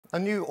A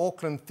new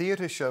Auckland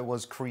theatre show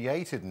was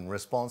created in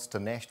response to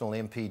National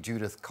MP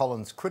Judith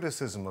Collins'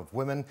 criticism of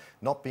women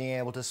not being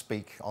able to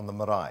speak on the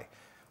marae.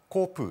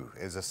 Kōpu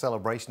is a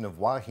celebration of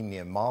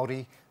wāhine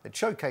Māori that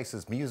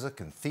showcases music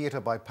and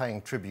theatre by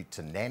paying tribute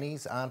to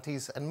nannies,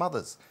 aunties and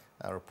mothers.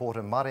 Our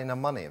reporter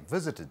Māori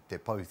visited Te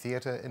Pou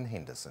Theatre in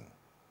Henderson.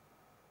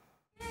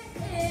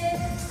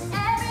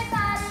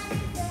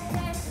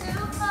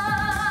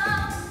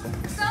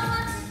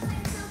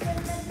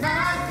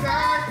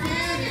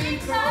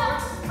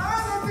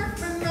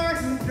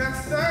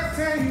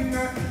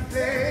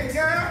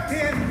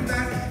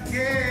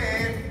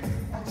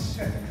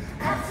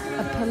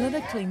 A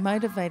politically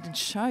motivated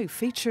show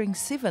featuring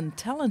 7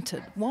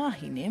 talented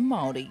wāhine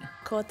Māori.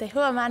 Ko te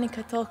hua mani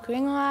katoa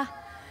ingoa,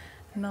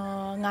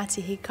 no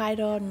Ngāti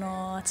Hikairo,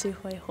 no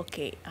Tūhoi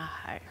hoki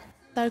ahau.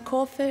 So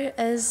Kōpu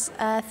is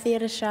a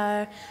theatre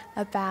show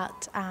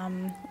about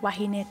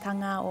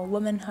wāhinetanga or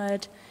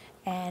womanhood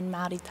and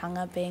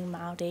Māoritanga being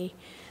Māori,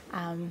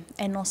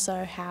 and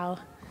also how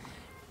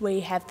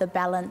we have the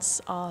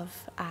balance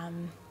of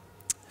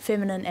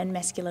feminine and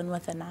masculine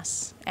within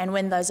us. And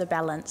when those are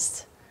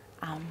balanced,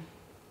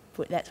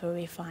 that's where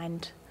we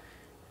find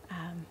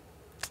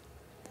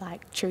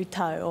like true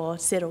tau or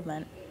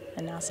settlement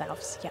in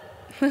ourselves.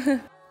 Yeah.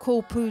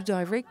 Kōpu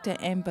director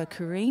Amber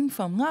Kareen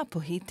from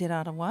Ngāpuhi Te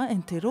Rarawa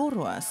in Te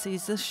Roroa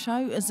says the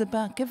show is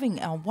about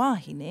giving our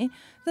wāhine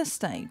the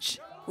stage.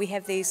 We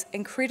have these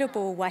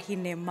incredible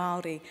wāhine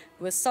Māori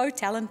who are so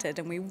talented,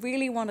 and we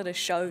really wanted a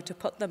show to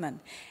put them in.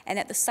 And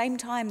at the same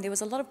time, there was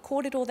a lot of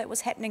kōrero that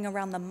was happening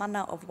around the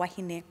mana of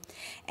wāhine,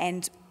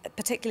 and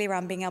particularly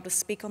around being able to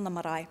speak on the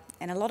marae.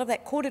 And a lot of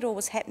that kōrero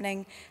was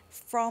happening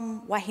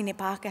from wāhine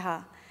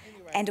Pākehā,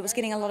 and it was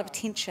getting a lot of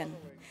attention.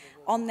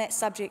 On that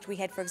subject, we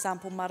had, for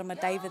example, Marama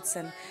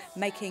Davidson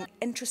making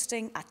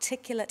interesting,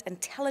 articulate,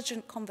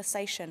 intelligent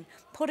conversation,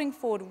 putting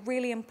forward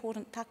really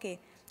important take,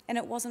 and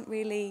it wasn't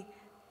really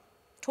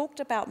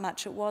talked about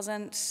much, it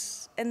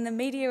wasn't in the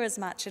media as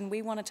much, and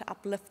we wanted to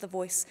uplift the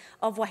voice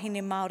of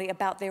wāhine Māori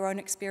about their own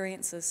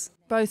experiences.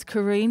 Both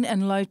Kareen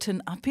and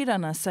Lotan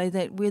Apirana say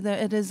that whether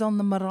it is on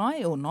the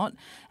marae or not,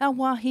 our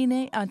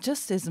wāhine are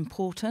just as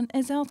important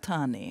as our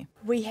tāne.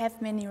 We have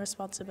many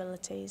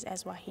responsibilities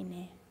as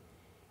wāhine,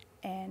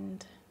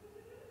 and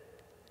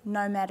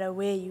no matter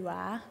where you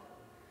are,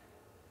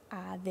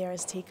 there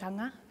is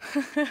tikanga.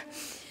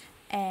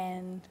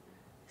 And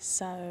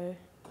so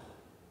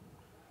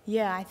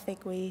yeah, I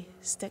think we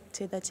stick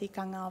to the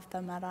tikanga of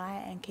the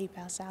marae and keep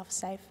ourselves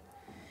safe.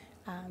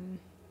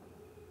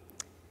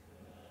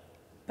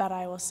 But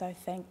I also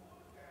think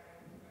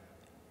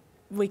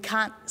we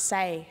can't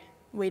say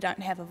we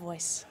don't have a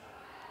voice.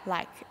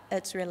 Like,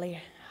 it's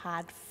really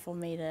hard for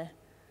me to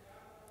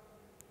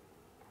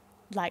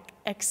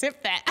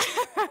accept that.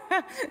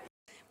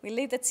 We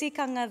leave the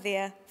tikanga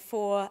there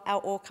for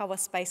our ōkawa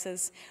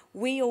spaces.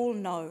 We all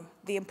know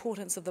the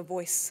importance of the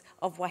voice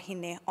of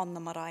wāhine on the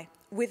marae,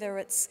 whether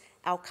it's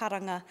our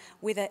karanga,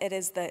 whether it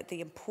is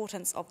the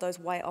importance of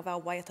our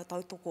waiata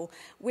tautoko,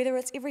 whether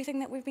it's everything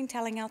that we've been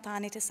telling our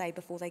tāne to say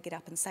before they get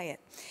up and say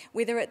it.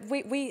 Whether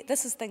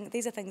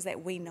these are things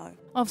that we know.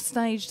 Off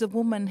stage, the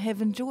women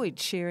have enjoyed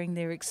sharing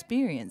their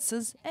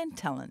experiences and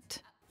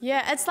talent.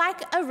 Yeah, it's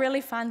like a really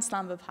fun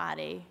slumber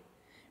party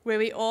where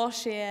we all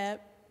share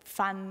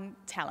fun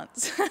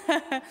talents.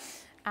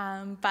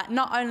 But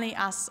not only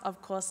us,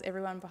 of course,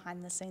 everyone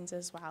behind the scenes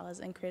as well is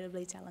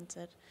incredibly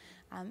talented.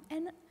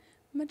 And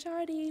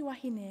majority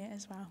wāhine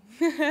as well.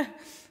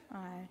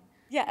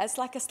 Yeah, it's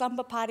like a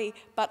slumber party,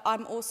 but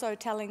I'm also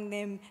telling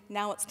them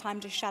now it's time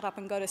to shut up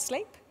and go to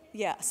sleep.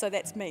 Yeah, so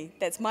that's me.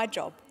 That's my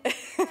job.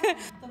 The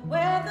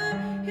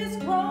weather is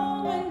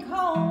growing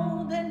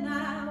cold and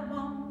I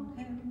want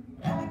him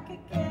back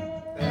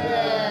again.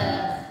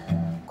 Yeah.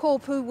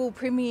 Kōpu will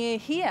premiere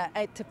here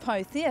at Te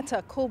Pou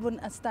Theatre, Corbin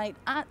Estate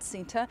Arts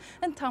Centre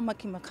in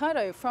Tāmaki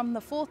Makaurau from the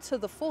 4th to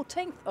the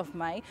 14th of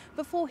May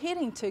before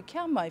heading to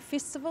Kia Mau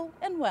Festival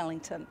in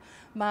Wellington.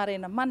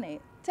 Mārena mane,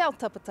 te ao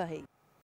tapatahi.